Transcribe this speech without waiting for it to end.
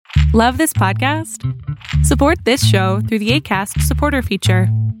Love this podcast? Support this show through the Acast supporter feature.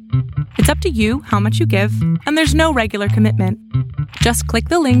 It's up to you how much you give, and there's no regular commitment. Just click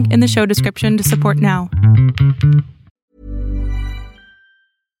the link in the show description to support now.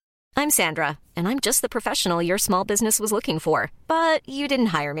 I'm Sandra, and I'm just the professional your small business was looking for. But you didn't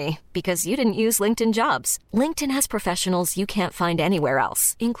hire me because you didn't use LinkedIn Jobs. LinkedIn has professionals you can't find anywhere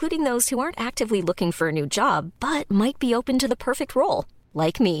else, including those who aren't actively looking for a new job, but might be open to the perfect role,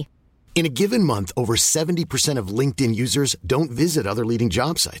 like me. In a given month, over 70% of LinkedIn users don't visit other leading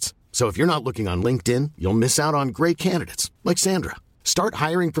job sites. So if you're not looking on LinkedIn, you'll miss out on great candidates like Sandra. Start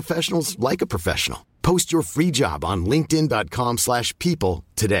hiring professionals like a professional. Post your free job on linkedin.com/people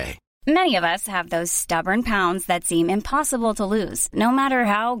today. Many of us have those stubborn pounds that seem impossible to lose, no matter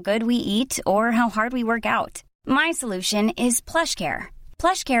how good we eat or how hard we work out. My solution is PlushCare.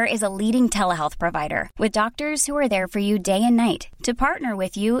 PlushCare is a leading telehealth provider with doctors who are there for you day and night to partner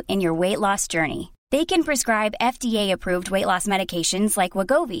with you in your weight loss journey. They can prescribe FDA-approved weight loss medications like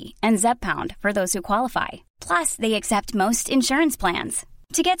Wegovy and Zepbound for those who qualify. Plus, they accept most insurance plans.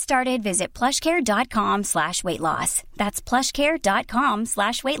 To get started, visit plushcare.com/weightloss. That's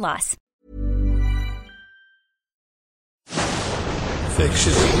plushcare.com/weightloss.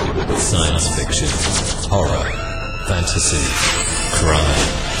 Fiction, science fiction, horror, fantasy, crime,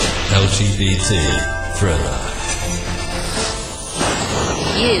 LGBT, thriller.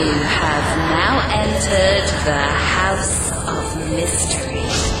 You have now entered the House of Mystery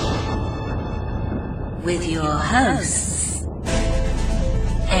with your hosts,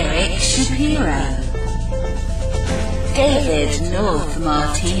 Eric Shapiro, David North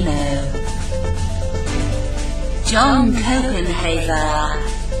Martino, John Copenhaver,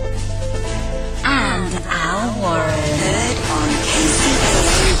 and Al Warren. Heard on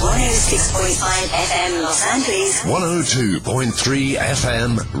KCAA 106.5 FM Los Angeles, 102.3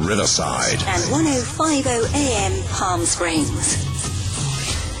 FM Riverside, and 105.0 AM Palm Springs.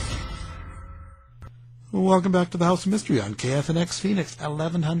 Welcome back to the House of Mystery on KFNX Phoenix,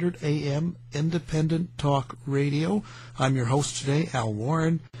 1100 AM Independent Talk Radio. I'm your host today, Al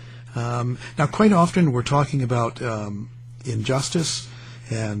Warren. Now, quite often we're talking about injustice,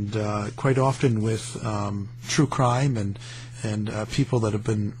 and quite often with true crime and people that have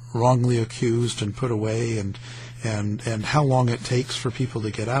been wrongly accused and put away, and how long it takes for people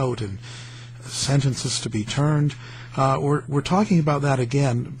to get out and sentences to be turned. We're talking about that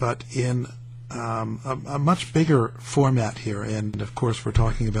again, but in a much bigger format here, and of course we're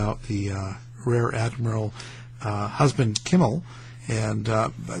talking about the Rear Admiral Husband Kimmel, and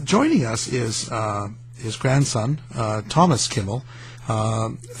joining us is his grandson, Thomas Kimmel.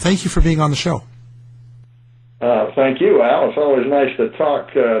 Thank you for being on the show. Thank you, Al. It's always nice to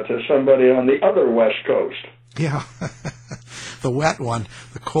talk to somebody on the other West Coast. Yeah, the wet one,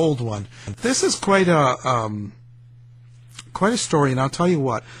 the cold one. This is quite a story, and I'll tell you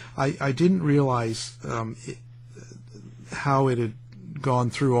what, I didn't realize how it had gone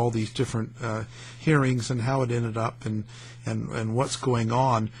through all these different hearings and how it ended up and what's going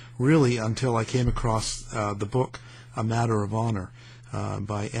on, really, until I came across the book A Matter of Honor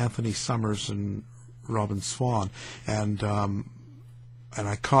by Anthony Summers and Robin Swan, and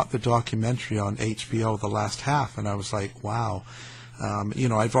I caught the documentary on HBO, the last half, and I was like, wow.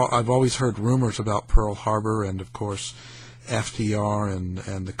 I've always heard rumors about Pearl Harbor, and of course FDR and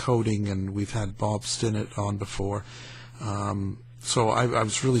the coding, and we've had Bob Stinnett on before. So I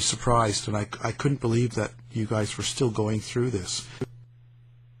was really surprised, and I couldn't believe that you guys were still going through this.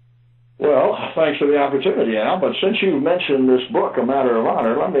 Well, thanks for the opportunity, Al. But since you mentioned this book, A Matter of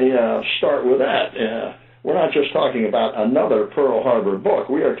Honor, let me start with that. We're not just talking about another Pearl Harbor book.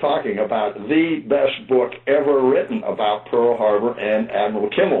 We are talking about the best book ever written about Pearl Harbor and Admiral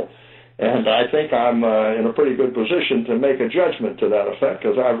Kimmel. And I think I'm in a pretty good position to make a judgment to that effect,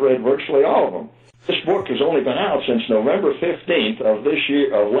 because I've read virtually all of them. This book has only been out since November 15th of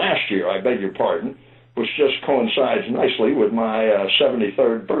last year, I beg your pardon, which just coincides nicely with my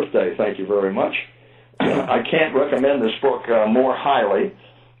 73rd birthday. Thank you very much. I can't recommend this book more highly.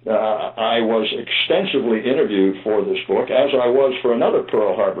 I was extensively interviewed for this book, as I was for another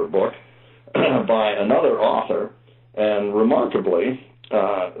Pearl Harbor book by another author, and remarkably,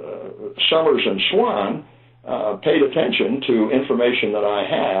 Summers and Swan paid attention to information that I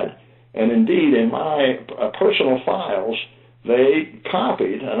had, and indeed in my personal files, they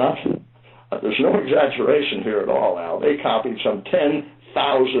copied, and there's no exaggeration here at all, Al, they copied some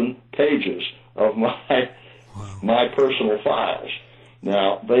 10,000 pages of my personal files.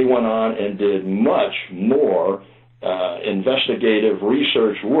 Now, they went on and did much more investigative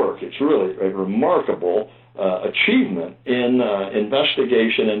research work. It's really a remarkable achievement in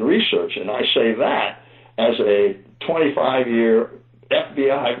investigation and research. And I say that as a 25-year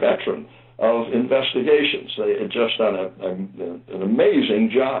FBI veteran of investigations. They had just done an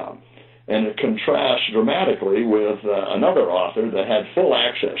amazing job. And it contrasts dramatically with another author that had full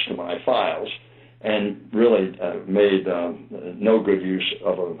access to my files and really made no good use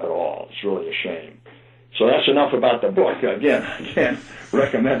of them at all. It's really a shame. So that's enough about the book. Again, I can't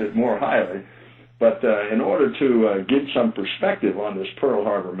recommend it more highly. But in order to give some perspective on this Pearl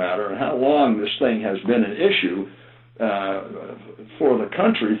Harbor matter and how long this thing has been an issue for the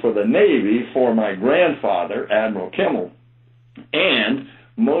country, for the Navy, for my grandfather, Admiral Kimmel, and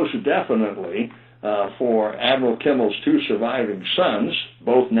most definitely for Admiral Kimmel's two surviving sons,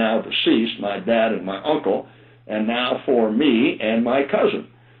 both now deceased, my dad and my uncle, and now for me and my cousin.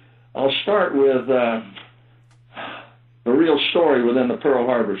 I'll start with the real story within the Pearl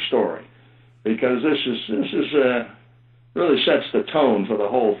Harbor story, because this is really sets the tone for the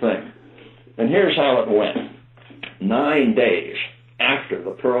whole thing. And here's how it went. 9 days after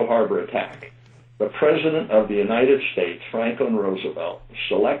the Pearl Harbor attack, the President of the United States, Franklin Roosevelt,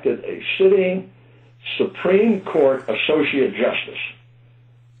 selected a sitting Supreme Court Associate Justice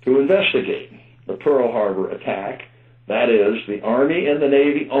to investigate the Pearl Harbor attack, that is, the Army and the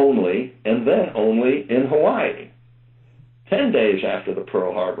Navy only, and then only in Hawaii. 10 days after the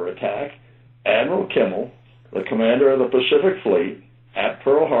Pearl Harbor attack, Admiral Kimmel, the commander of the Pacific Fleet at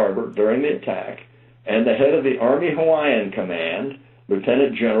Pearl Harbor during the attack, and the head of the Army Hawaiian Command,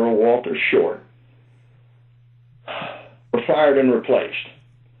 Lieutenant General Walter Short, were fired and replaced.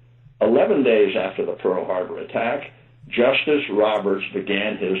 11 days after the Pearl Harbor attack, Justice Roberts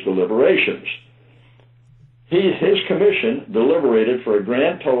began his deliberations. His commission deliberated for a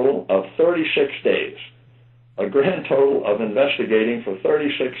grand total of 36 days, a grand total of investigating for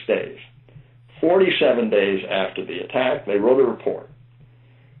 36 days. 47 days after the attack, they wrote a report,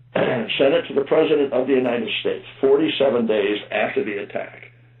 sent it to the President of the United States, 47 days after the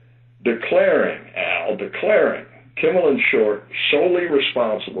attack, declaring Kimmel and Short solely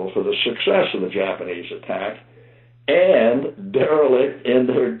responsible for the success of the Japanese attack and derelict in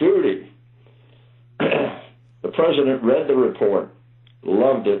their duty. The President read the report,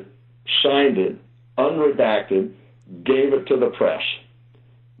 loved it, signed it, unredacted, gave it to the press.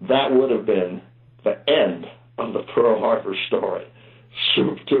 That would have been the end of the Pearl Harbor story.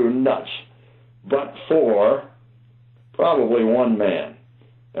 Soup to nuts. But for probably one man,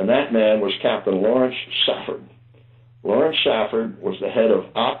 and that man was Captain Lawrence Safford. Lawrence Safford was the head of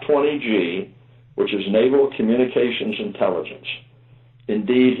Op-20G, which is Naval Communications Intelligence.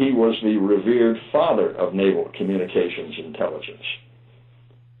 Indeed, he was the revered father of Naval Communications Intelligence.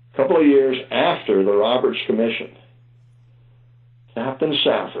 A couple of years after the Roberts Commission, Captain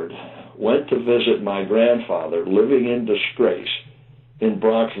Safford went to visit my grandfather living in disgrace in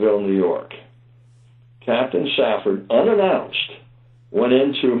Bronxville, New York. Captain Safford, unannounced, went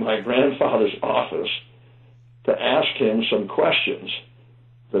into my grandfather's office to ask him some questions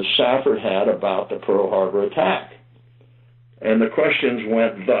that Safford had about the Pearl Harbor attack. And the questions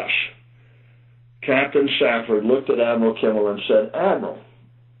went thus. Captain Safford looked at Admiral Kimmel and said, "Admiral,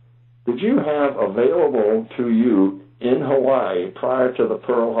 did you have available to you in Hawaii prior to the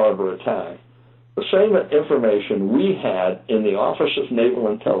Pearl Harbor attack the same information we had in the Office of Naval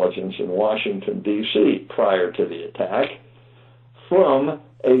Intelligence in Washington, D.C. prior to the attack from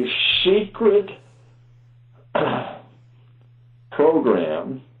a secret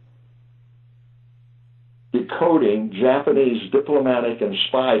program decoding Japanese diplomatic and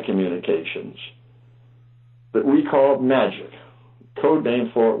spy communications that we called MAGIC. Code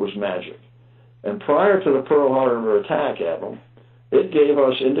name for it was MAGIC. And prior to the Pearl Harbor attack, Admiral, it gave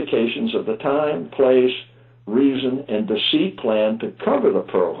us indications of the time, place, reason, and deceit plan to cover the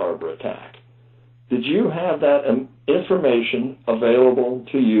Pearl Harbor attack. Did you have that information available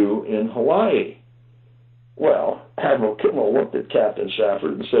to you in Hawaii?" Well, Admiral Kimmel looked at Captain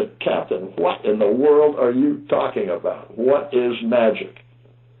Safford and said, "Captain, what in the world are you talking about? What is MAGIC?"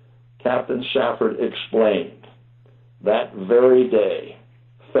 Captain Safford explained. That very day,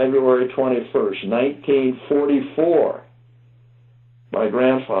 February 21st, 1944, my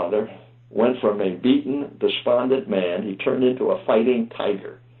grandfather went from a beaten, despondent man, he turned into a fighting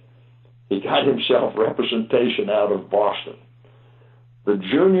tiger. He got himself representation out of Boston. The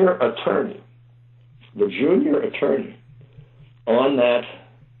junior attorney on that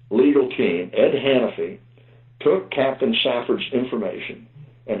legal team, Ed Hannafy, took Captain Safford's information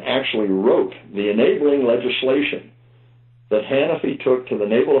and actually wrote the enabling legislation that Hannafy took to the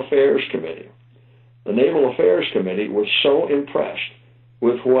Naval Affairs Committee. The Naval Affairs Committee was so impressed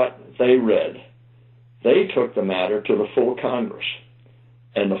with what they read they took the matter to the full Congress.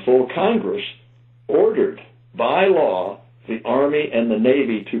 And the full Congress ordered, by law, the Army and the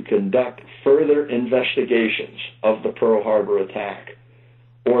Navy to conduct further investigations of the Pearl Harbor attack,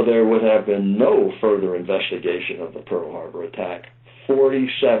 or there would have been no further investigation of the Pearl Harbor attack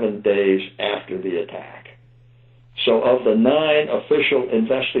 47 days after the attack. So of the 9 official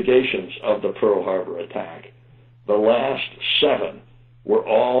investigations of the Pearl Harbor attack, the last 7 were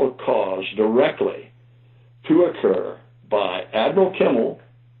all caused directly to occur by Admiral Kimmel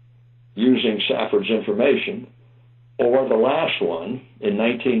using Safford's information, or the last one in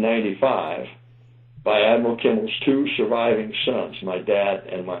 1995 by Admiral Kimmel's 2 surviving sons, my dad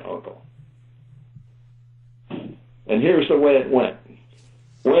and my uncle. And here's the way it went.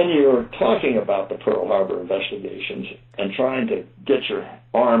 When you're talking about the Pearl Harbor investigations and trying to get your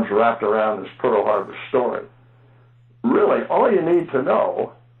arms wrapped around this Pearl Harbor story, really all you need to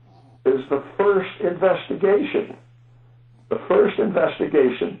know is the first investigation. The first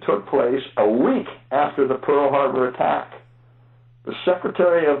investigation took place a week after the Pearl Harbor attack. The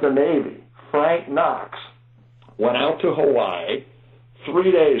Secretary of the Navy, Frank Knox, went out to Hawaii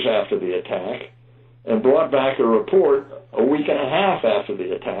 3 days after the attack and brought back a report a week and a half after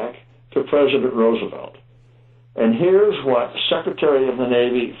the attack to President Roosevelt. And here's what Secretary of the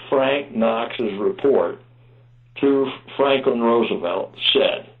Navy Frank Knox's report to Franklin Roosevelt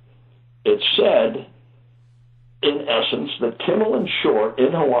said. It said, in essence, that Kimmel and Short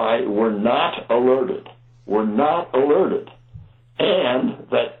in Hawaii were not alerted, and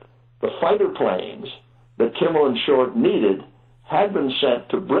that the fighter planes that Kimmel and Short needed had been sent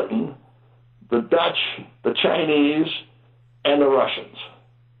to Britain, the Dutch, the Chinese, and the Russians.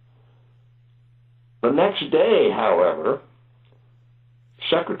 The next day, however,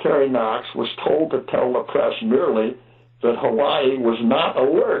 Secretary Knox was told to tell the press merely that Hawaii was not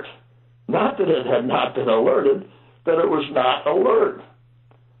alert. Not that it had not been alerted, that it was not alert.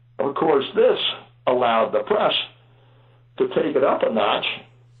 Of course, this allowed the press to take it up a notch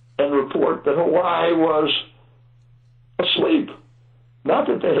and report that Hawaii was asleep. Not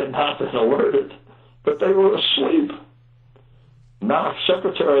that they had not been alerted, but they were asleep. Knox,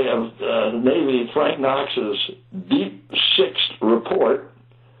 Secretary of the Navy Frank Knox's Deep Sixth report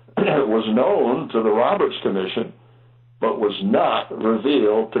was known to the Roberts Commission, but was not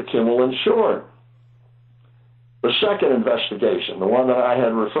revealed to Kimmel and Short. The second investigation, the one that I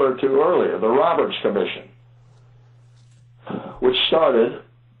had referred to earlier, the Roberts Commission, which started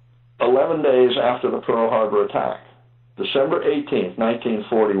 11 days after the Pearl Harbor attack, December 18th,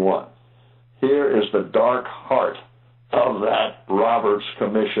 1941. Here is the dark heart of that Roberts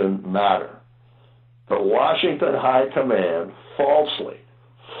Commission matter. The Washington High Command falsely,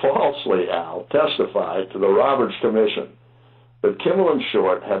 Al, testified to the Roberts Commission that Kimmel and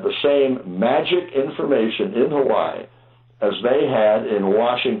Short had the same magic information in Hawaii as they had in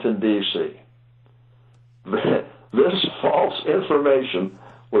Washington, D.C. This false information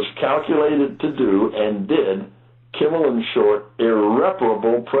was calculated to do and did Kimmel and Short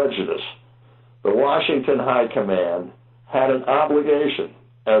irreparable prejudice. The Washington High Command had an obligation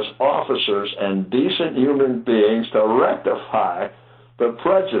as officers and decent human beings to rectify the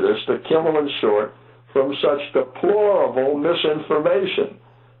prejudice to Kimmel and Short from such deplorable misinformation.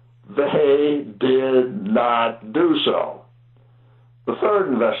 They did not do so. The third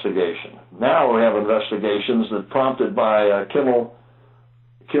investigation. Now we have investigations that prompted by Admiral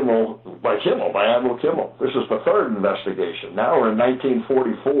Kimmel. This is the third investigation. Now we're in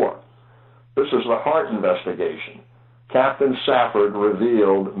 1944. This is the Hart investigation. Captain Safford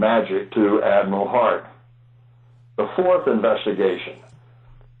revealed magic to Admiral Hart. The fourth investigation.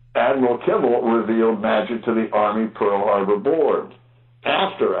 Admiral Kimmel revealed magic to the Army Pearl Harbor Board.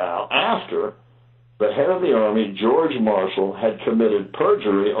 After the head of the Army, George Marshall, had committed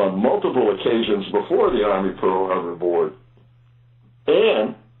perjury on multiple occasions before the Army Pearl Harbor Board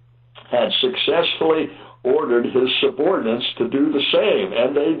and had successfully ordered his subordinates to do the same,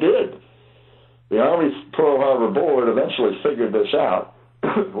 and they did. The Army Pearl Harbor Board eventually figured this out,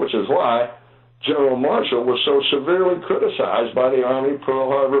 which is why General Marshall was so severely criticized by the Army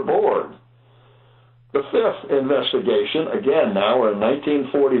Pearl Harbor Board. The fifth investigation, again now we're in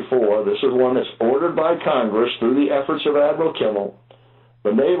 1944, this is one that's ordered by Congress through the efforts of Admiral Kimmel,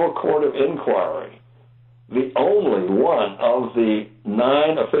 the Naval Court of Inquiry, the only one of the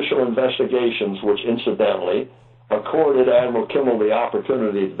 9 official investigations which incidentally accorded Admiral Kimmel the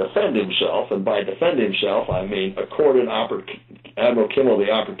opportunity to defend himself, and by defend himself I mean accorded Admiral Kimmel the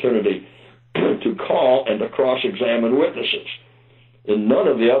opportunity to call and to cross-examine witnesses. In none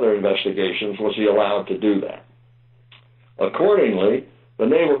of the other investigations was he allowed to do that. Accordingly, the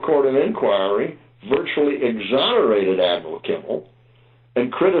Naval Court of Inquiry virtually exonerated Admiral Kimmel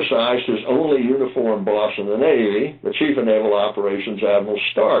and criticized his only uniformed boss in the Navy, the Chief of Naval Operations, Admiral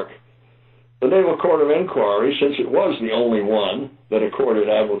Stark. The Naval Court of Inquiry, since it was the only one that accorded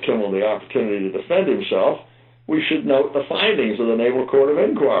Admiral Kimmel the opportunity to defend himself, we should note the findings of the Naval Court of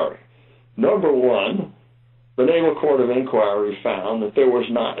Inquiry. Number one, the Naval Court of Inquiry found that there was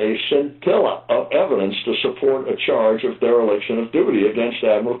not a scintilla of evidence to support a charge of dereliction of duty against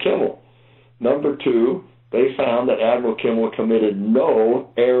Admiral Kimmel. Number two, they found that Admiral Kimmel committed no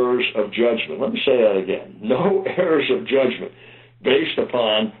errors of judgment. Let me say that again. No errors of judgment based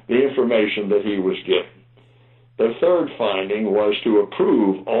upon the information that he was given. The third finding was to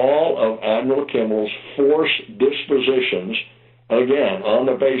approve all of Admiral Kimmel's force dispositions, again, on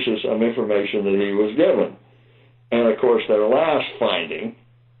the basis of information that he was given. And, of course, their last finding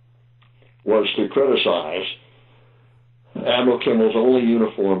was to criticize Admiral Kimmel's only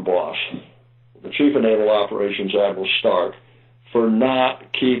uniformed boss, the Chief of Naval Operations, Admiral Stark, for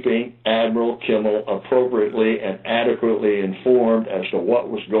not keeping Admiral Kimmel appropriately and adequately informed as to what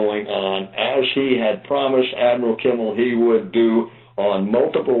was going on, as he had promised Admiral Kimmel he would do on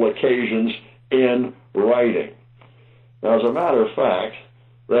multiple occasions in writing. Now, as a matter of fact,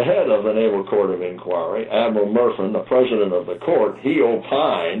 the head of the Naval Court of Inquiry, Admiral Murfin, the president of the court, he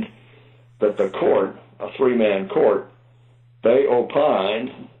opined that the court, a three-man court, they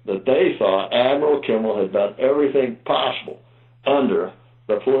opined that they thought Admiral Kimmel had done everything possible under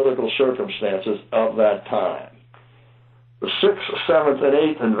the political circumstances of that time. The 6th, 7th,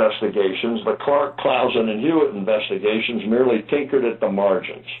 and 8th investigations, the Clark, Clausen, and Hewitt investigations, merely tinkered at the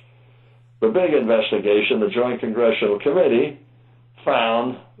margins. The big investigation, the Joint Congressional Committee,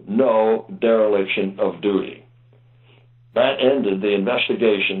 found no dereliction of duty. That ended the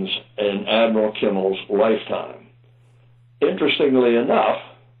investigations in Admiral Kimmel's lifetime. Interestingly enough,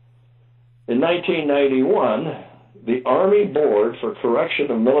 in 1991, the Army Board for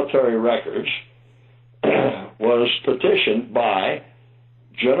Correction of Military Records was petitioned by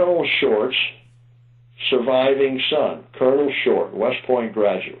General Short's surviving son, Colonel Short, West Point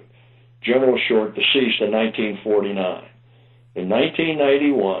graduate. General Short deceased in 1949. In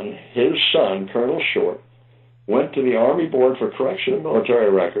 1991, his son, Colonel Short, went to the Army Board for Correction of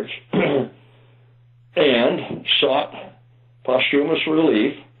Military Records and sought posthumous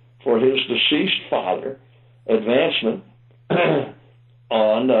relief for his deceased father, advancement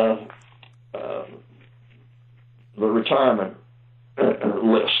on the retirement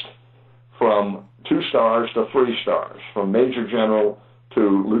list from 2 stars to 3 stars, from Major General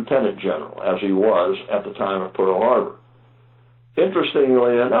to Lieutenant General, as he was at the time of Pearl Harbor.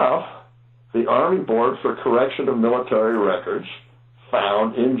 Interestingly enough, the Army Board for Correction of Military Records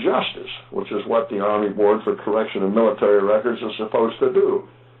found injustice, which is what the Army Board for Correction of Military Records is supposed to do.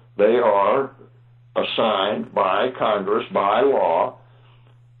 They are assigned by Congress, by law,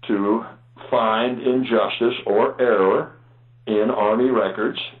 to find injustice or error in Army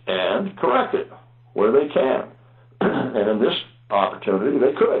records and correct it where they can. And in this opportunity,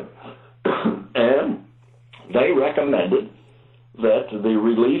 they could. And they recommended that the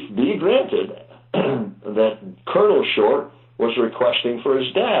relief be granted that Colonel Short was requesting for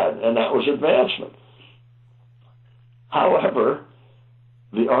his dad, and that was advancement. However,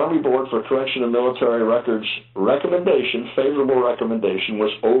 the Army Board for Correction of Military Records recommendation, favorable recommendation,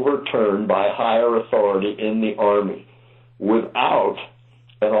 was overturned by higher authority in the Army without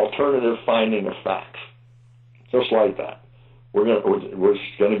an alternative finding of facts. Just like that. We're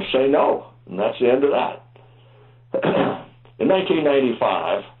going to say no, and that's the end of that. In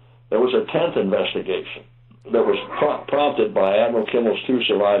 1995, there was a 10th investigation that was prompted by Admiral Kimmel's 2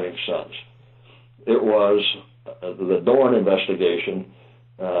 surviving sons. It was the Dorn investigation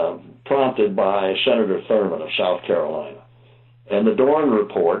prompted by Senator Thurman of South Carolina. And the Dorn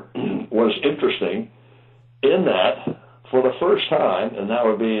report was interesting in that, for the first time, and that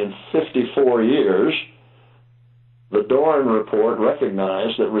would be in 54 years, the Dorn report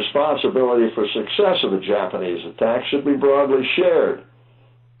recognized that responsibility for success of the Japanese attack should be broadly shared.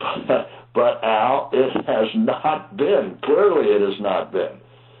 But, Al, it has not been. Clearly it has not been.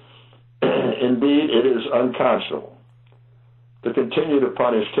 Indeed, it is unconscionable to continue to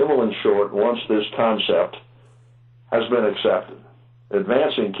punish Kimmel and Short once this concept has been accepted.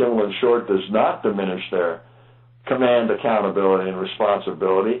 Advancing Kimmel and Short does not diminish their command accountability and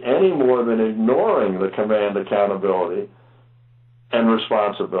responsibility any more than ignoring the command accountability and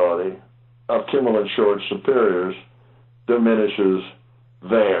responsibility of Kimmel and Short's superiors diminishes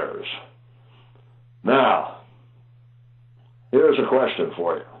theirs. Now, here's a question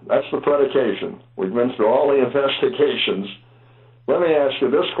for you. That's the predication. We've been through all the investigations Let me ask you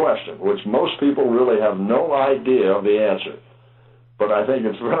this question, which most people really have no idea of the answer. But I think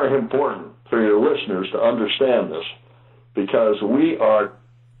it's very important for your listeners to understand this, because we are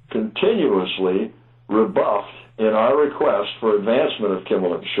continuously rebuffed in our request for advancement of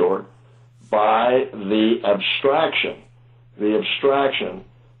Kimmel and Short by the abstraction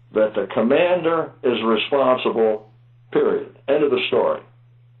that the commander is responsible, period. End of the story.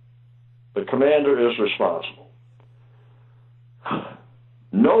 The commander is responsible.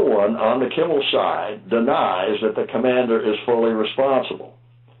 No one on the Kimmel side denies that the commander is fully responsible.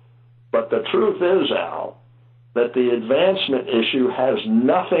 But the truth is, Al, that the advancement issue has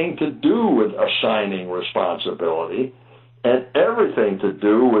nothing to do with assigning responsibility and everything to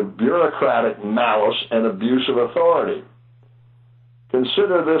do with bureaucratic malice and abuse of authority.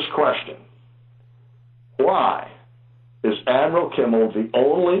 Consider this question. Why is Admiral Kimmel the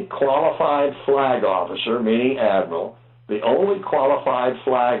only qualified flag officer, meaning admiral, the only qualified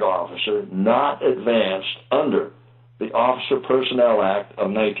flag officer not advanced under the Officer Personnel Act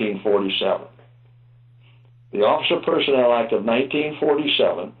of 1947? The Officer Personnel Act of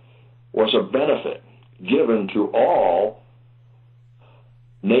 1947 was a benefit given to all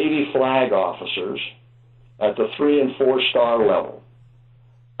Navy flag officers at the 3- and 4-star level,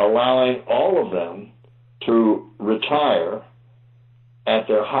 allowing all of them to retire at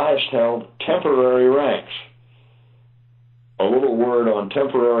their highest held temporary ranks. A little word on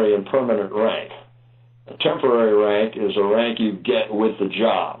temporary and permanent rank. A temporary rank is a rank you get with the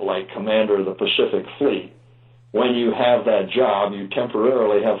job, like Commander of the Pacific Fleet. When you have that job, you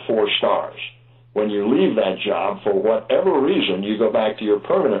temporarily have 4 stars. When you leave that job, for whatever reason, you go back to your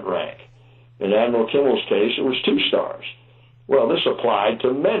permanent rank. In Admiral Kimmel's case, it was 2 stars. Well, this applied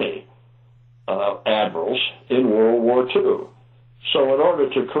to many admirals in World War II. So in order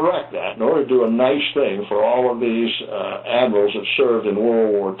to correct that, in order to do a nice thing for all of these admirals that served in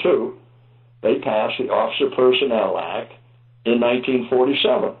World War II, they passed the Officer Personnel Act in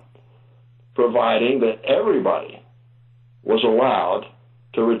 1947, providing that everybody was allowed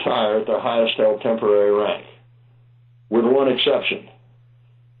to retire at their highest held temporary rank, with one exception.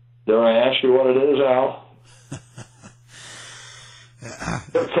 Dare I ask you what it is, Al?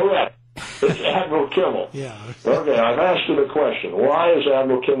 Correct. It's Admiral Kimmel. Yeah. Okay, I've asked you the question. Why is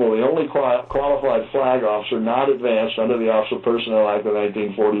Admiral Kimmel the only qualified flag officer not advanced under the Officer Personnel Act of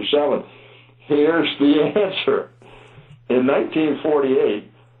 1947? Here's the answer. In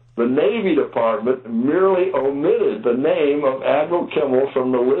 1948, the Navy Department merely omitted the name of Admiral Kimmel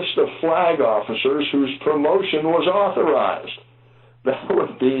from the list of flag officers whose promotion was authorized. That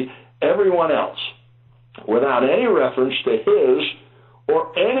would be everyone else, without any reference to his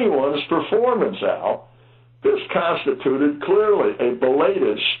or anyone's performance, Al. This constituted clearly a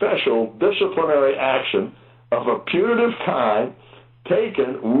belated special disciplinary action of a punitive kind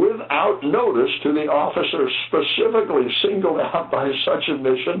taken without notice to the officer specifically singled out by such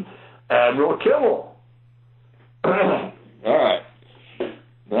admission, Admiral Kimmel. All right.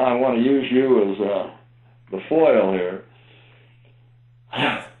 Now I want to use you as the foil here.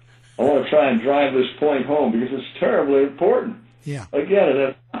 I want to try and drive this point home because it's terribly important. Yeah. Again, it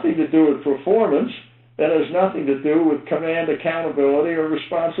has nothing to do with performance. It has nothing to do with command accountability or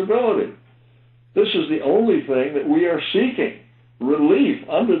responsibility. This is the only thing that we are seeking relief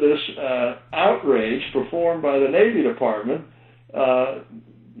under this outrage performed by the Navy Department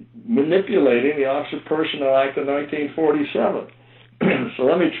manipulating the Officer Personnel Act of 1947. So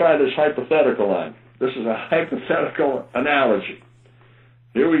let me try this hypothetical line. This is a hypothetical analogy.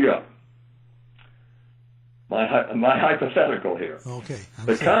 Here we go. My hypothetical here. Okay.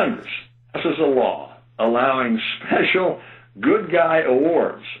 The Congress passes a law allowing special good guy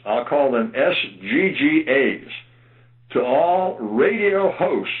awards, I'll call them SGGAs, to all radio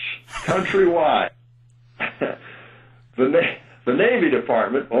hosts countrywide. The Navy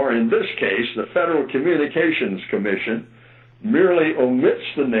Department, or in this case, the Federal Communications Commission, merely omits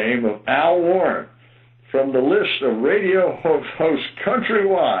the name of Al Warren from the list of radio hosts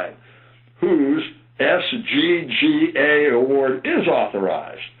countrywide whose SGGA award is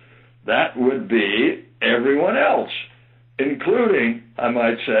authorized. That would be everyone else, including, I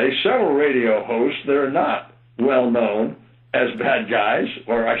might say, several radio hosts that are not well known as bad guys,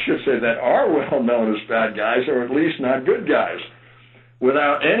 or I should say that are well known as bad guys, or at least not good guys,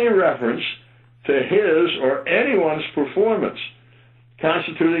 without any reference to his or anyone's performance,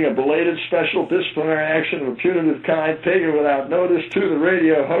 constituting a belated special disciplinary action of a punitive kind taken without notice to the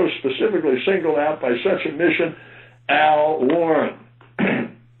radio host specifically singled out by such admission, Al Warren.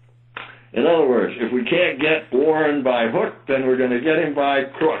 In other words, if we can't get Warren by hook, then we're going to get him by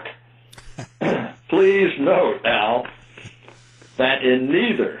crook. Please note, Al, that in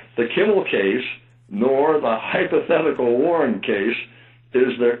neither the Kimmel case nor the hypothetical Warren case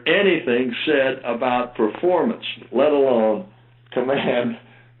is there anything said about performance, let alone command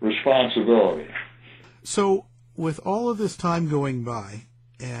responsibility. So with all of this time going by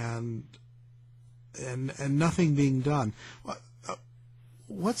and nothing being done,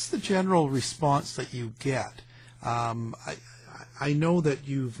 what's the general response that you get? I know that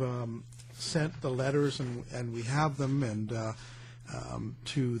you've sent the letters, and we have them, and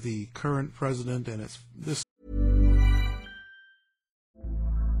to the current president, and it's this.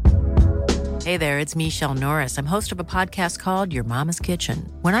 Hey there, it's Michelle Norris. I'm host of a podcast called Your Mama's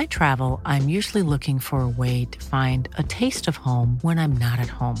Kitchen. When I travel, I'm usually looking for a way to find a taste of home when I'm not at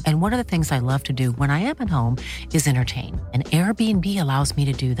home. And one of the things I love to do when I am at home is entertain. And Airbnb allows me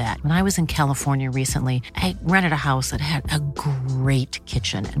to do that. When I was in California recently, I rented a house that had a great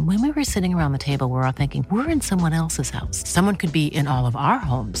kitchen. And when we were sitting around the table, we were all thinking, we're in someone else's house. Someone could be in all of our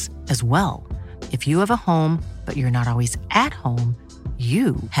homes as well. If you have a home, but you're not always at home,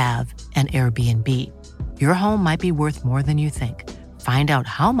 you have an Airbnb. Your home might be worth more than you think. Find out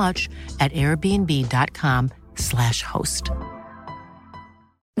how much at airbnb.com/host.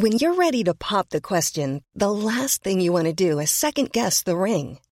 When you're ready to pop the question, the last thing you want to do is second-guess the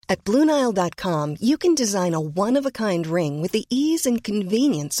ring. At BlueNile.com, you can design a one-of-a-kind ring with the ease and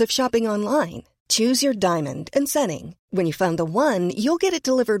convenience of shopping online. Choose your diamond and setting. When you find the one, you'll get it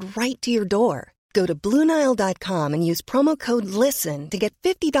delivered right to your door. Go to BlueNile.com and use promo code LISTEN to get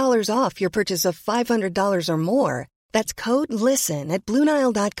 $50 off your purchase of $500 or more. That's code LISTEN at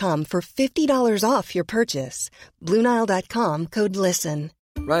BlueNile.com for $50 off your purchase. BlueNile.com, code LISTEN.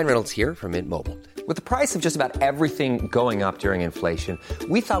 Ryan Reynolds here from Mint Mobile. With the price of just about everything going up during inflation,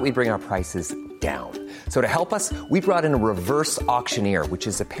 we thought we'd bring our prices down. So to help us, we brought in a reverse auctioneer, which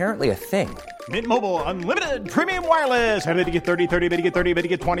is apparently a thing. Mint Mobile Unlimited Premium Wireless. How to get 30, 30, how to get 30, how to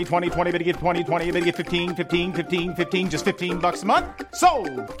get 20, 20, 20, how to get 20, 20, how to get 15, 15, 15, 15, just $15 a month?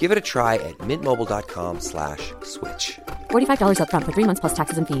 Sold! Give it a try at mintmobile.com/switch. $45 up front for 3 months plus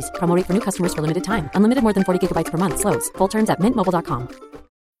taxes and fees. Promo rate for new customers for limited time. Unlimited more than 40 gigabytes per month. Slows full terms at mintmobile.com.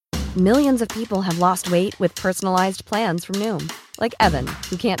 Millions of people have lost weight with personalized plans from Noom. Like Evan,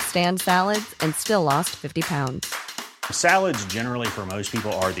 who can't stand salads and still lost 50 pounds. Salads generally for most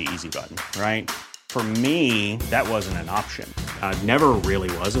people are the easy button, right? For me, that wasn't an option. I never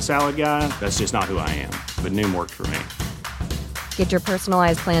really was a salad guy. That's just not who I am. But Noom worked for me. Get your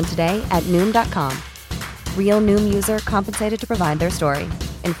personalized plan today at Noom.com. Real Noom user compensated to provide their story.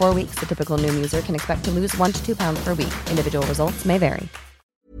 In 4 weeks, the typical Noom user can expect to lose 1 to 2 pounds per week. Individual results may vary.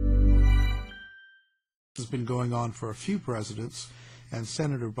 Has been going on for a few presidents, and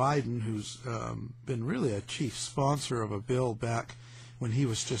Senator Biden, who's been really a chief sponsor of a bill back when he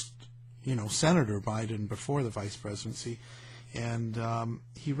was just, Senator Biden before the vice presidency, and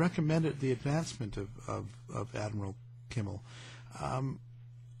he recommended the advancement of Admiral Kimmel.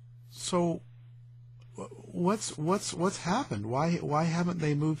 So, what's happened? Why haven't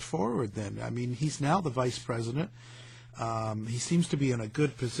they moved forward then? I mean, he's now the vice president. He seems to be in a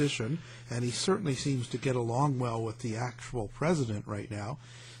good position, and he certainly seems to get along well with the actual president right now.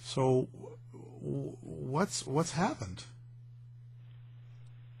 So, what's happened?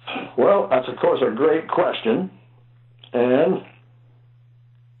 Well, that's of course a great question, and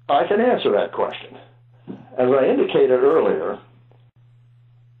I can answer that question. As I indicated earlier,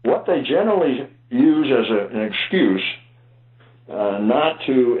 what they generally use as an excuse not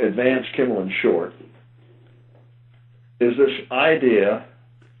to advance Kimmel and Short is this idea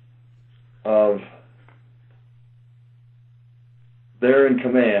of they're in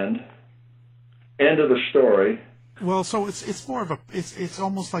command, end of the story. Well, so it's more of it's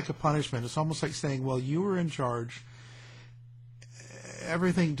almost like a punishment. It's almost like saying, well, you were in charge,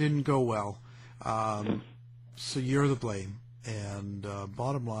 everything didn't go well, so you're the blame, and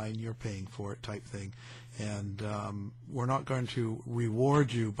bottom line, you're paying for it type thing. And we're not going to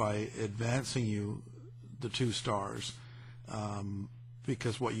reward you by advancing you the 2 stars.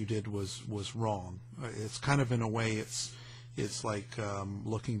 Because what you did was wrong. It's kind of, in a way, it's like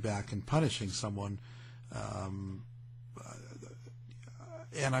looking back and punishing someone.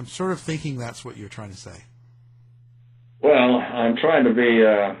 And I'm sort of thinking that's what you're trying to say. Well, I'm trying to be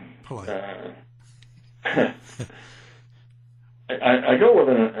polite. I go with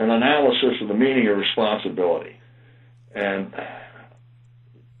an analysis of the meaning of responsibility. And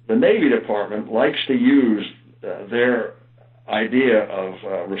the Navy Department likes to use their idea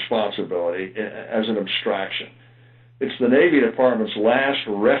of responsibility as an abstraction. It's the Navy Department's last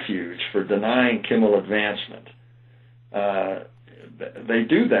refuge for denying Kimmel advancement. They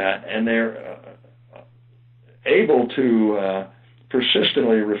do that, and they're able to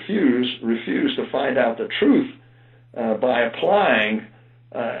persistently refuse to find out the truth by applying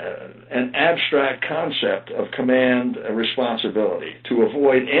an abstract concept of command responsibility to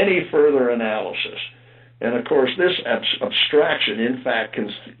avoid any further analysis. And of course, this abstraction, in fact,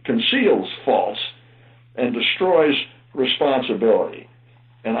 conceals faults and destroys responsibility.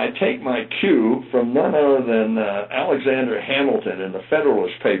 And I take my cue from none other than Alexander Hamilton in the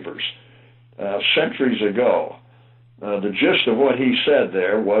Federalist Papers centuries ago. The gist of what he said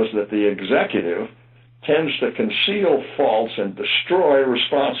there was that the executive tends to conceal faults and destroy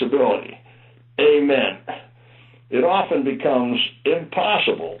responsibility. Amen. It often becomes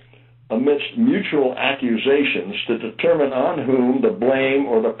impossible amidst mutual accusations to determine on whom the blame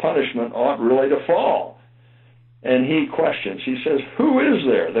or the punishment ought really to fall. And he questions, he says, who is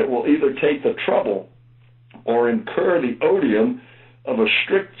there that will either take the trouble or incur the odium of a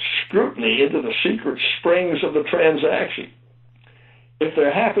strict scrutiny into the secret springs of the transaction? If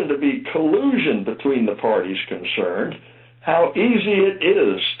there happen to be collusion between the parties concerned, how easy it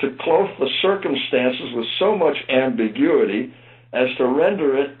is to cloak the circumstances with so much ambiguity as to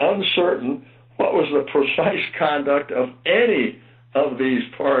render it uncertain what was the precise conduct of any of these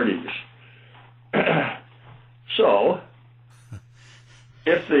parties. So,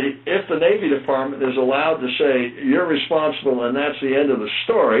 if the Navy Department is allowed to say, you're responsible and that's the end of the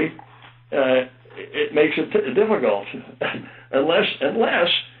story, it makes it difficult. unless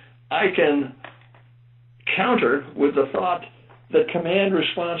I can counter with the thought that command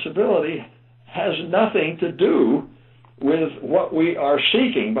responsibility has nothing to do with what we are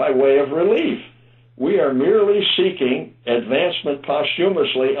seeking by way of relief. We are merely seeking advancement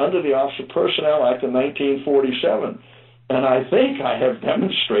posthumously under the Office of Personnel Act of 1947. And I think I have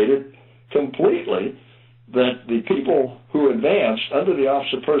demonstrated completely that the people who advanced under the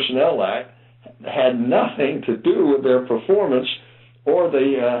Office of Personnel Act had nothing to do with their performance or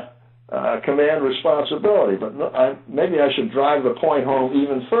the command responsibility. But maybe I should drive the point home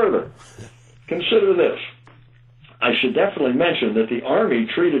even further. Consider this. I should definitely mention that the Army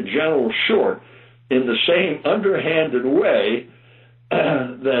treated General Short in the same underhanded way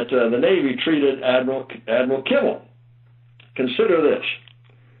that the Navy treated Admiral Kimmel. Consider this.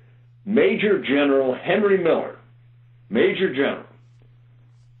 Major General Henry Miller, Major General,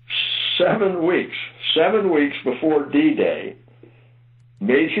 7 weeks before D-Day,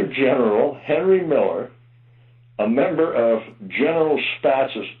 Major General Henry Miller, a member of General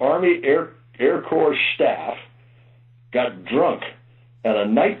Spatz's Army Air Corps staff, got drunk at a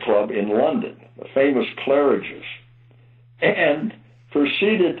nightclub in London, the famous Claridge's, and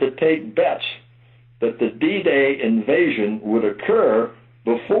proceeded to take bets that the D-Day invasion would occur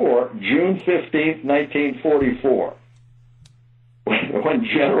before June 15, 1944. When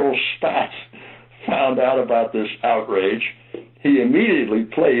General Spaatz found out about this outrage, he immediately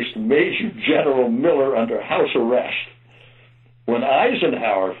placed Major General Miller under house arrest. When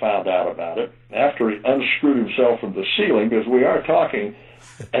Eisenhower found out about it, after he unscrewed himself from the ceiling, because we are talking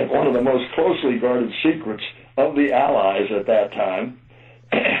at one of the most closely guarded secrets of the Allies at that time,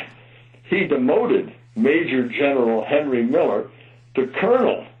 he demoted Major General Henry Miller to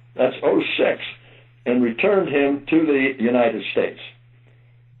Colonel, that's 06, and returned him to the United States.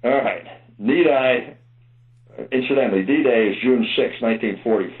 All right. Incidentally, D-Day is June 6,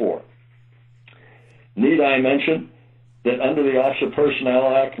 1944. Need I mention that under the Office of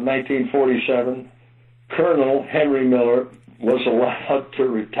Personnel Act of 1947, Colonel Henry Miller was allowed to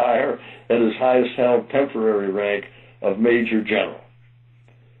retire at his highest held temporary rank of Major General.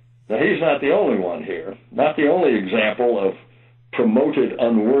 Now, he's not the only one here, not the only example of promoted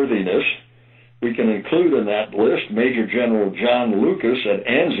unworthiness. We can include in that list Major General John Lucas at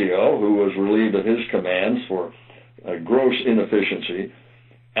Anzio, who was relieved of his commands for gross inefficiency,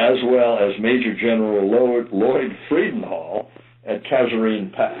 as well as Major General Lloyd Friedenhall at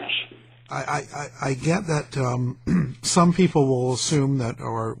Kasserine Pass. I get that some people will assume that,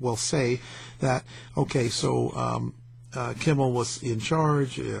 or will say that, okay, so Kimmel was in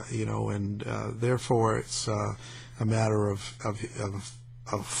charge, and therefore it's a matter of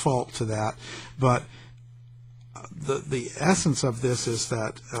fault to that. But the essence of this is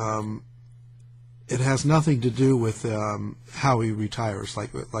that it has nothing to do with how he retires,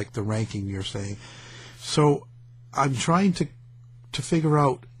 like the ranking you're saying. So I'm trying to figure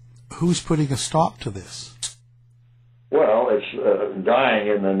out who's putting a stop to this. Well, it's dying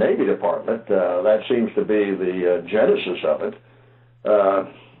in the Navy Department. That seems to be the genesis of it.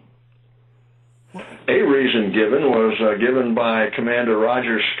 A reason given was given by Commander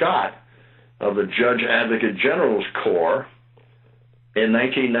Roger Scott of the Judge Advocate General's Corps in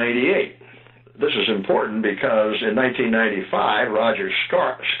 1998. this is important because in 1995, Roger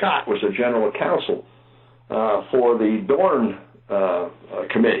Scott was the general counsel for the Dorn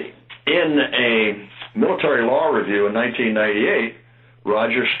Committee. In a military law review in 1998,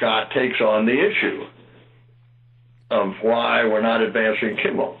 Roger Scott takes on the issue of why we're not advancing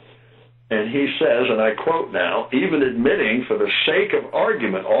Kimmel. And he says, and I quote now, even admitting for the sake of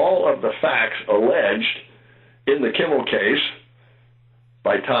argument all of the facts alleged in the Kimmel case,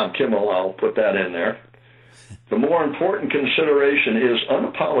 by Tom Kimmel, I'll put that in there, the more important consideration is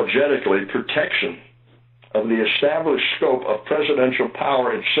unapologetically protection of the established scope of presidential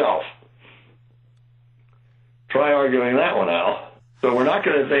power itself. Try arguing that one out. So we're not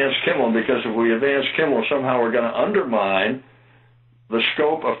going to advance Kimmel because if we advance Kimmel, somehow we're going to undermine the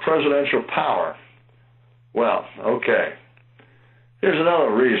scope of presidential power. Well, okay. Here's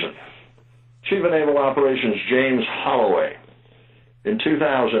another reason. Chief of Naval Operations James Holloway. In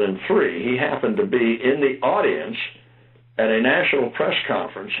 2003, he happened to be in the audience at a national press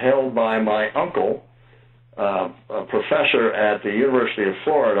conference held by my uncle, a professor at the University of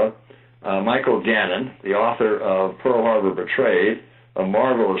Florida, Michael Gannon, the author of Pearl Harbor Betrayed, a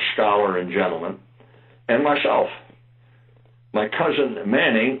marvelous scholar and gentleman, and myself. My cousin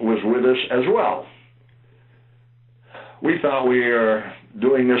Manning was with us as well. We thought we were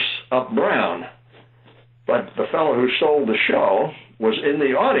doing this up brown, but the fellow who stole the show was in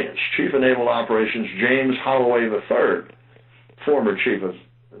the audience, Chief of Naval Operations James Holloway III, former Chief of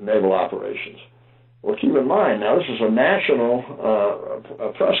Naval Operations. Well, keep in mind, now this is a national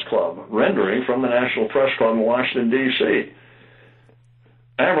press club, rendering from the National Press Club in Washington, D.C.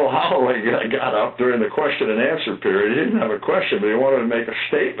 Admiral Holloway got up during the question and answer period. He didn't have a question, but he wanted to make a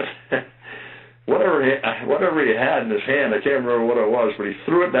statement. whatever he had in his hand, I can't remember what it was, but he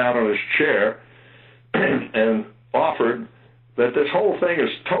threw it down on his chair and offered that this whole thing is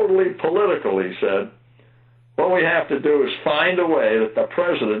totally political, he said. What we have to do is find a way that the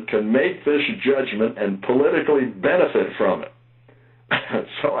president can make this judgment and politically benefit from it.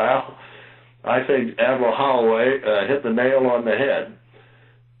 So, Al, I think Admiral Holloway hit the nail on the head.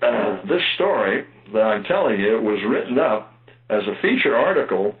 This story that I'm telling you was written up as a feature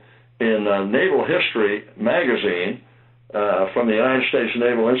article in Naval History magazine from the United States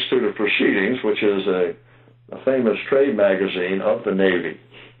Naval Institute of Proceedings, which is a famous trade magazine of the Navy,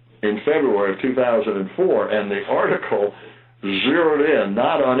 in February of 2004, and the article zeroed in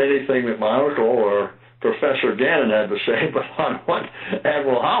not on anything that my uncle or Professor Gannon had to say, but on what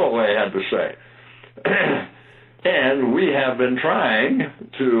Admiral Holloway had to say. And we have been trying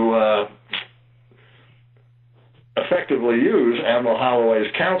to effectively use Admiral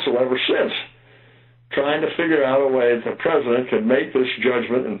Holloway's counsel ever since, trying to figure out a way that the president could make this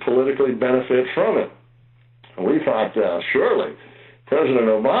judgment and politically benefit from it. And we thought, surely, President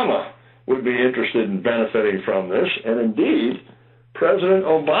Obama would be interested in benefiting from this, and indeed, President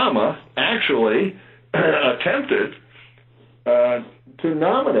Obama actually attempted to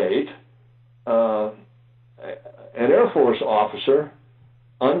nominate an Air Force officer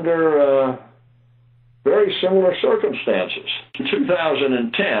under very similar circumstances. In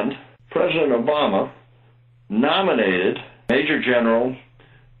 2010, President Obama nominated Major General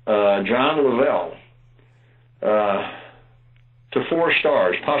John Lavelle to 4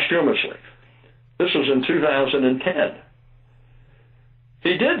 stars posthumously. This was in 2010.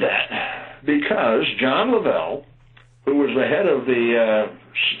 He did that because John Lavelle, who was the head of the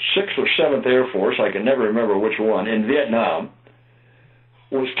 6th or 7th Air Force, I can never remember which one, in Vietnam,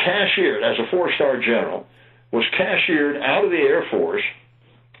 was cashiered as a 4-star general, was cashiered out of the Air Force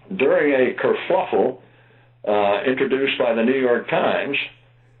during a kerfuffle introduced by the New York Times,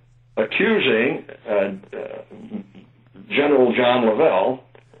 accusing General John Lavelle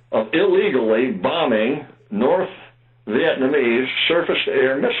of illegally bombing North Vietnamese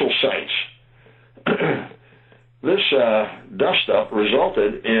surface-to-air missile sites. This dust-up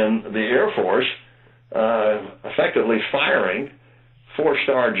resulted in the Air Force effectively firing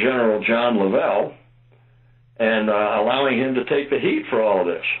 4-star General John Lavelle and allowing him to take the heat for all of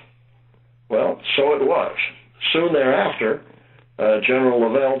this. Well, so it was. Soon thereafter, General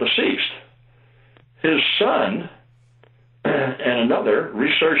Lavelle deceased. His son and another,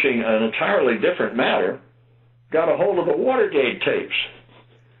 researching an entirely different matter, got a hold of the Watergate tapes,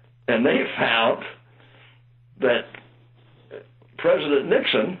 and they found that President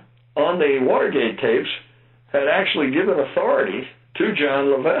Nixon, on the Watergate tapes, had actually given authority to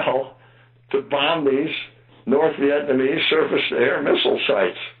John Lavelle to bomb these North Vietnamese surface-to-air missile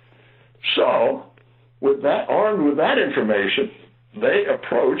sites. So, armed with that information, they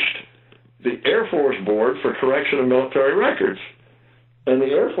approached the Air Force Board for Correction of Military Records. And the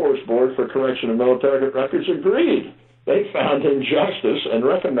Air Force Board for Correction of Military Records agreed. They found injustice and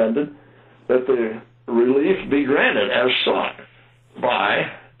recommended that the relief be granted as sought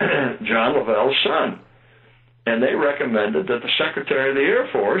by John Lavelle's son. And they recommended that the Secretary of the Air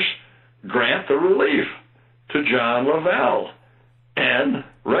Force grant the relief to John Lavelle and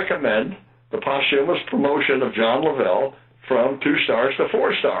recommend the posthumous promotion of John Lavelle from 2 stars to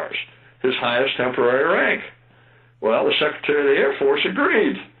 4 stars, his highest temporary rank. Well, the Secretary of the Air Force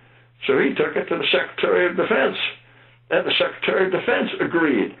agreed. So he took it to the Secretary of Defense, and the Secretary of Defense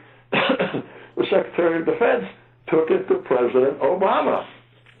agreed. The Secretary of Defense took it to President Obama,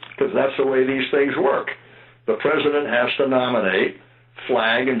 because that's the way these things work. The President has to nominate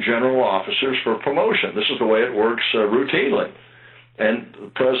flag and general officers for promotion. This is the way it works routinely. And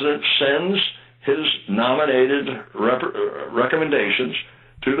the President sends his nominated recommendations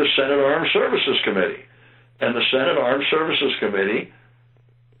to the Senate Armed Services Committee. And the Senate Armed Services Committee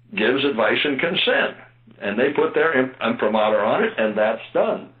gives advice and consent. And they put their imprimatur on it, and that's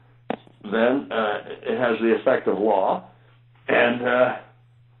done. Then it has the effect of law, and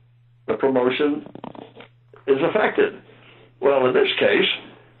the promotion is effected. Well, in this case,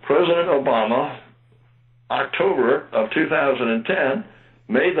 President Obama, October of 2010,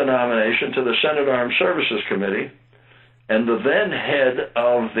 made the nomination to the Senate Armed Services Committee, and the then head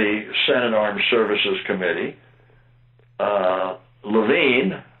of the Senate Armed Services Committee,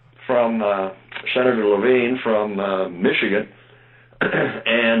 Senator Levine from Michigan,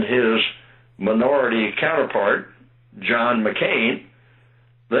 and his minority counterpart, John McCain,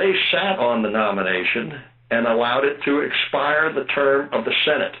 they sat on the nomination and allowed it to expire the term of the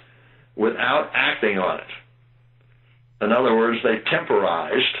Senate without acting on it. In other words, they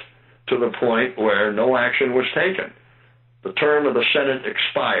temporized to the point where no action was taken. The term of the Senate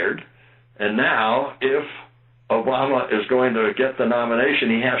expired, and now if Obama is going to get the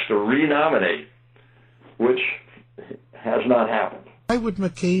nomination, he has to renominate, which has not happened. Why would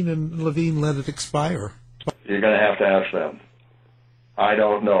McCain and Levine let it expire? You're going to have to ask them. I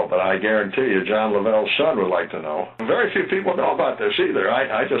don't know, but I guarantee you John Lavelle's son would like to know. Very few people know about this either.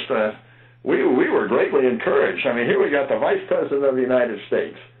 We were greatly encouraged. I mean, here we got the Vice President of the United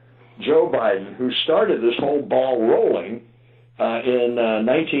States, Joe Biden, who started this whole ball rolling in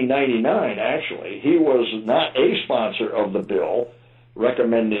 1999, actually. He was not a sponsor of the bill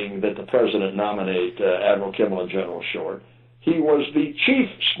recommending that the President nominate Admiral Kimmel and General Short. He was the chief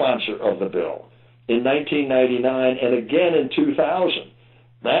sponsor of the bill in 1999 and again in 2000.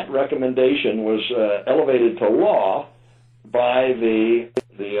 That recommendation was elevated to law by the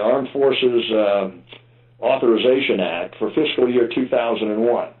Armed Forces Authorization Act for fiscal year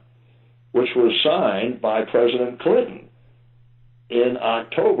 2001, which was signed by President Clinton in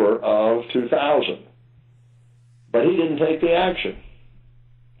October of 2000. But he didn't take the action.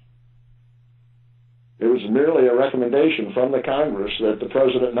 It was merely a recommendation from the Congress that the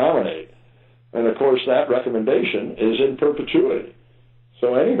President nominate. And, of course, that recommendation is in perpetuity.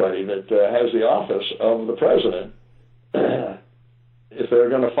 So anybody that has the office of the President, if they're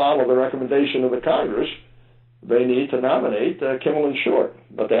going to follow the recommendation of the Congress, they need to nominate Kimmel and Short.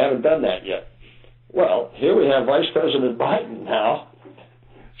 But they haven't done that yet. Well, here we have Vice President Biden now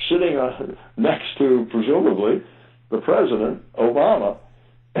sitting next to, presumably, the President, Obama.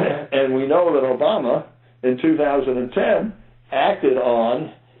 And we know that Obama, in 2010, acted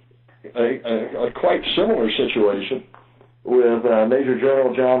on a quite similar situation with Major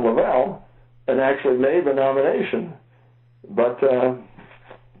General John Lavelle and actually made the nomination. But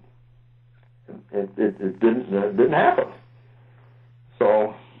it didn't happen.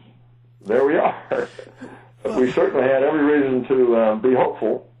 So there we are. But we certainly had every reason to be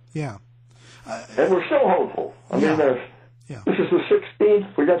hopeful. Yeah. And we're still hopeful. I mean, this is the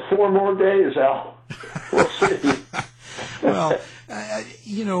 16th. We got 4 more days, Al. We'll see. Well,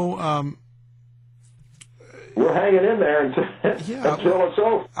 we're hanging in there until it's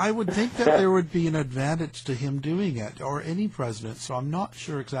over. I would think that there would be an advantage to him doing it, or any president, so I'm not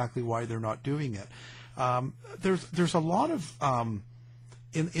sure exactly why they're not doing it. There's a lot of,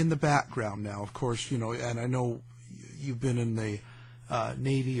 in the background now, of course, and I know you've been in the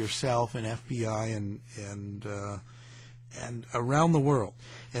Navy yourself and FBI and around the world.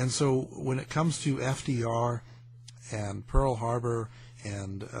 And so when it comes to FDR and Pearl Harbor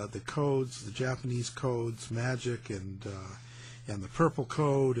and the codes, the Japanese codes, MAGIC and the Purple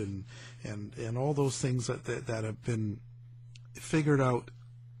Code and all those things that have been figured out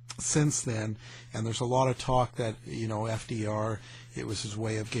since then, and there's a lot of talk that FDR, it was his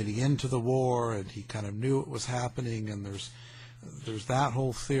way of getting into the war, and he kind of knew it was happening, and there's that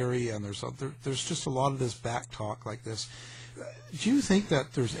whole theory, and there's just a lot of this back talk like this. Do you think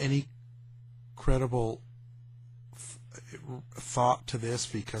that there's any credible thought to this?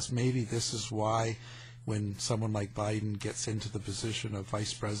 Because maybe this is why when someone like Biden gets into the position of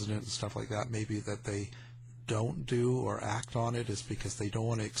vice president and stuff like that, maybe that they don't do or act on it is because they don't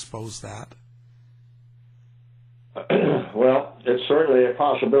want to expose that? Well, it's certainly a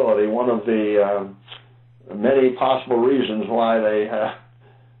possibility. One of the many possible reasons why they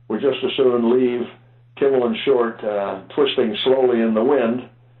would just as soon leave Kimmel and Short twisting slowly in the wind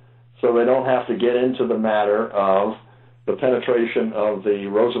so they don't have to get into the matter of the penetration of the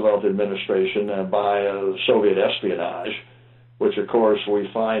Roosevelt administration by Soviet espionage, which, of course, we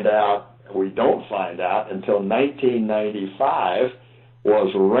don't find out until 1995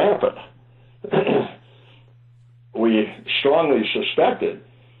 was rampant. We strongly suspected,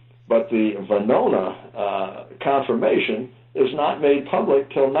 but the Venona confirmation is not made public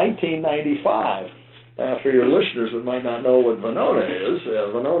till 1995. For your listeners that might not know what Venona is,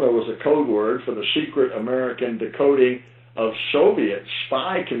 Venona was a code word for the secret American decoding of Soviet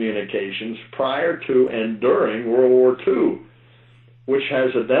spy communications prior to and during World War II, which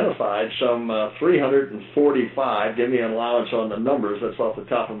has identified some 345, give me an allowance on the numbers, that's off the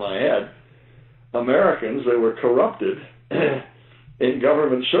top of my head, Americans that were corrupted in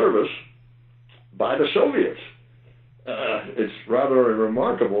government service by the Soviets. It's rather a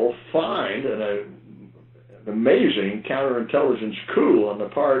remarkable find and an amazing counterintelligence coup on the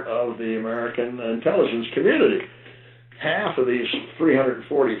part of the American intelligence community. Half of these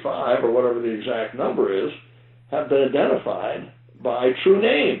 345, or whatever the exact number is, have been identified by true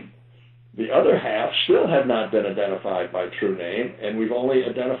name. The other half still have not been identified by true name, and we've only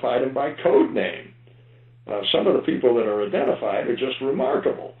identified them by code name. Some of the people that are identified are just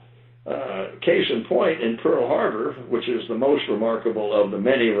remarkable. Case in point, in Pearl Harbor, which is the most remarkable of the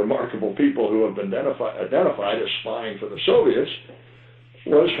many remarkable people who have been identified as spying for the Soviets,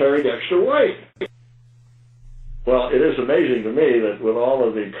 was Harry Dexter White. Well, it is amazing to me that with all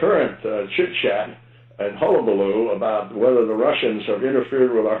of the current chit-chat and hullabaloo about whether the Russians have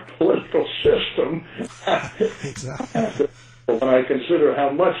interfered with our political system, exactly. When I consider how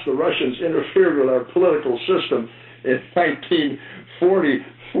much the Russians interfered with our political system in 1940,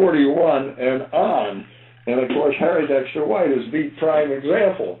 41, and on, and of course Harry Dexter White is the prime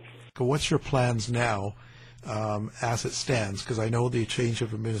example. What's your plans now as it stands? Because I know the change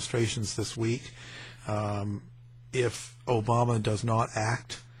of administrations this week. If Obama does not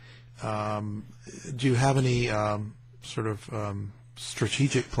act, do you have any sort of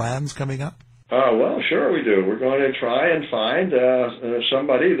strategic plans coming up? Well, sure we do. We're going to try and find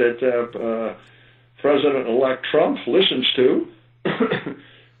somebody that President-elect Trump listens to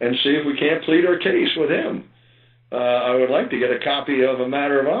and see if we can't plead our case with him. I would like to get a copy of A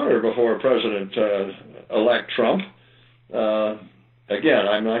Matter of Honor before President-elect Trump. Again,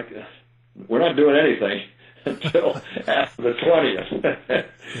 we're not doing anything until after the 20th.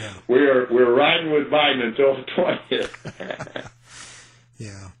 Yeah. We're riding with Biden until the 20th.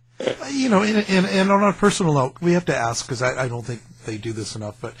 Yeah. And on a personal note, we have to ask, because I don't think they do this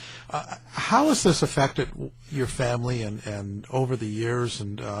enough, but how has this affected your family and over the years?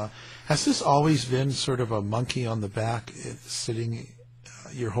 And has this always been sort of a monkey on the back sitting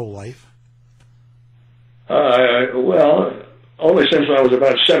your whole life? Well, only since I was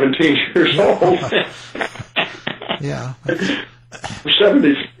about 17 years old. Yeah. I'm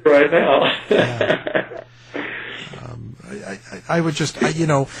 70 right now. Yeah. I would just,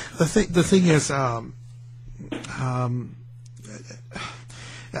 the thing is, I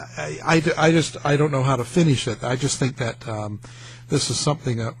don't know how to finish it. I just think that this is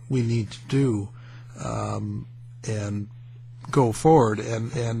something that we need to do and go forward.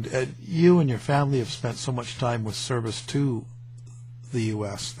 And you and your family have spent so much time with service to the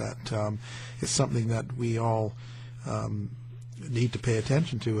U.S. that it's something that we all need to pay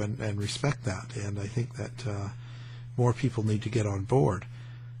attention to and respect that. And I think that more people need to get on board.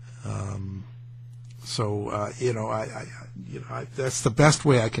 That's the best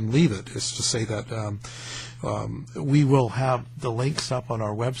way I can leave it, is to say that we will have the links up on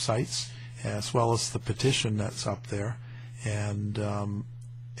our websites, as well as the petition that's up there, and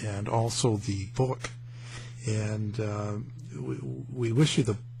also the book. And we wish you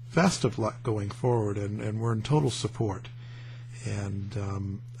the best of luck going forward, and we're in total support. And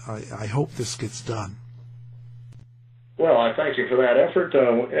I hope this gets done. Well, I thank you for that effort.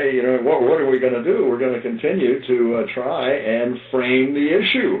 What are we going to do? We're going to continue to try and frame the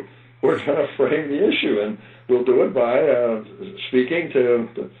issue. We're going to frame the issue, and we'll do it by speaking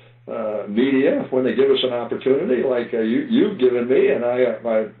to media when they give us an opportunity, like you've given me, and I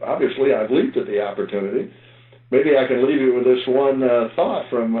obviously I've leaped at the opportunity. maybe I can leave you with this one thought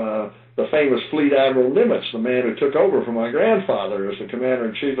from the famous Fleet Admiral Nimitz, the man who took over from my grandfather as the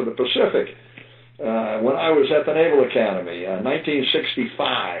Commander-in-Chief of the Pacific. When I was at the Naval Academy,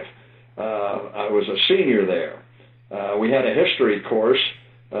 1965, I was a senior there. We had a history course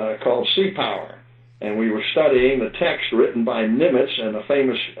called Sea Power, and we were studying the text written by Nimitz and the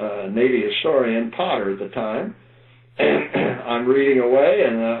famous Navy historian Potter at the time. And I'm reading away,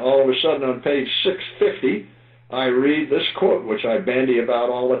 and all of a sudden on page 650, I read this quote, which I bandy about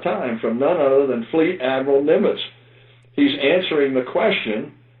all the time, from none other than Fleet Admiral Nimitz. He's answering the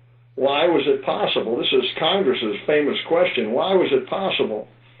question, why was it possible? This is Congress's famous question. Why was it possible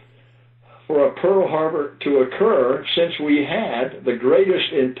for a Pearl Harbor to occur since we had the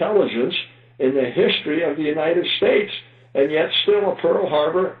greatest intelligence in the history of the United States, and yet still a Pearl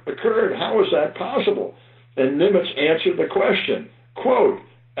Harbor occurred? How is that possible? And Nimitz answered the question, quote,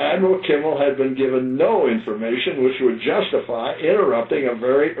 Admiral Kimmel had been given no information which would justify interrupting a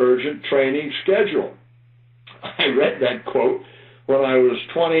very urgent training schedule. I read that quote when I was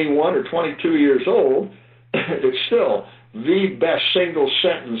 21 or 22 years old. It's still the best single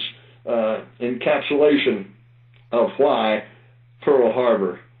sentence encapsulation of why Pearl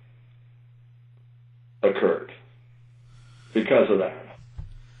Harbor occurred. Because of that.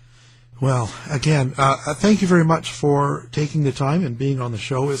 Well, again, thank you very much for taking the time and being on the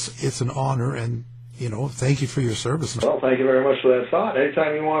show. It's an honor, and, thank you for your service. Well, thank you very much for that thought.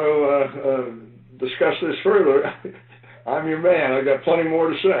 Anytime you want to discuss this further, I'm your man. I've got plenty more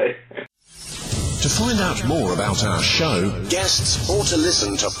to say. To find out more about our show, guests, or to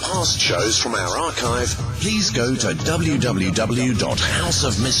listen to past shows from our archive, please go to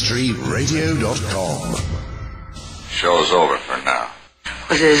www.houseofmysteryradio.com. Show's over for now.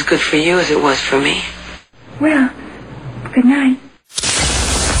 Was it as good for you as it was for me? Well, good night.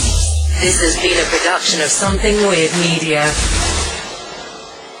 This has been a production of Something Weird Media.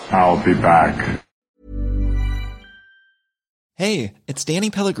 I'll be back. Hey, it's Danny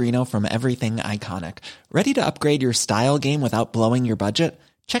Pellegrino from Everything Iconic. Ready to upgrade your style game without blowing your budget?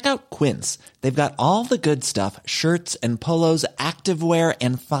 Check out Quince. They've got all the good stuff, shirts and polos, activewear,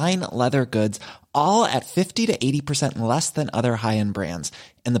 and fine leather goods, all at 50 to 80% less than other high-end brands.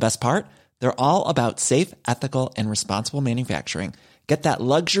 And the best part? They're all about safe, ethical, and responsible manufacturing. Get that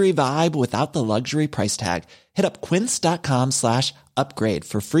luxury vibe without the luxury price tag. Hit up quince.com/upgrade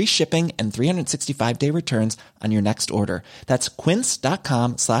for free shipping and 365-day returns on your next order. That's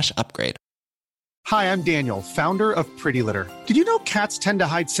quince.com/upgrade. Hi, I'm Daniel, founder of Pretty Litter. Did you know cats tend to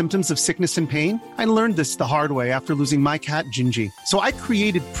hide symptoms of sickness and pain? I learned this the hard way after losing my cat, Gingy. So I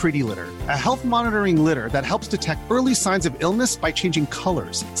created Pretty Litter, a health monitoring litter that helps detect early signs of illness by changing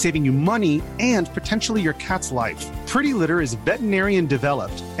colors, saving you money and potentially your cat's life. Pretty Litter is veterinarian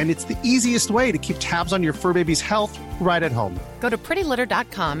developed, and it's the easiest way to keep tabs on your fur baby's health right at home. Go to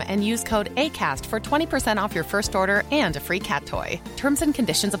prettylitter.com and use code ACAST for 20% off your first order and a free cat toy. Terms and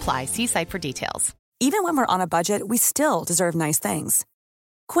conditions apply. See site for details. Even when we're on a budget, we still deserve nice things.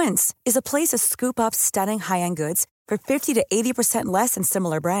 Quince is a place to scoop up stunning high-end goods for 50 to 80% less than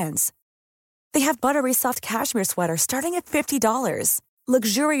similar brands. They have buttery soft cashmere sweaters starting at $50,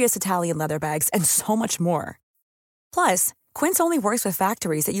 luxurious Italian leather bags, and so much more. Plus, Quince only works with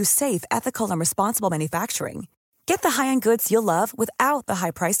factories that use safe, ethical, and responsible manufacturing. Get the high-end goods you'll love without the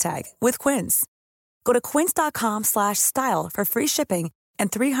high price tag with Quince. Go to quince.com/style for free shipping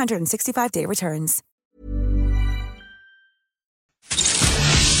and 365-day returns.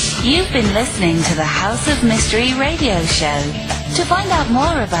 You've been listening to the House of Mystery radio show. To find out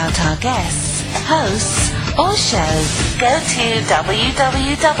more about our guests, hosts, or show, go to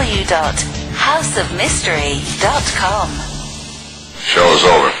www.houseofmystery.com. Show's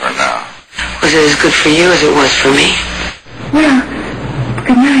over for now. Was it as good for you as it was for me? Well,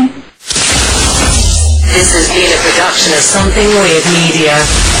 good night. This has been a production of Something Weird Media.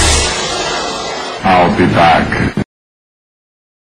 I'll be back.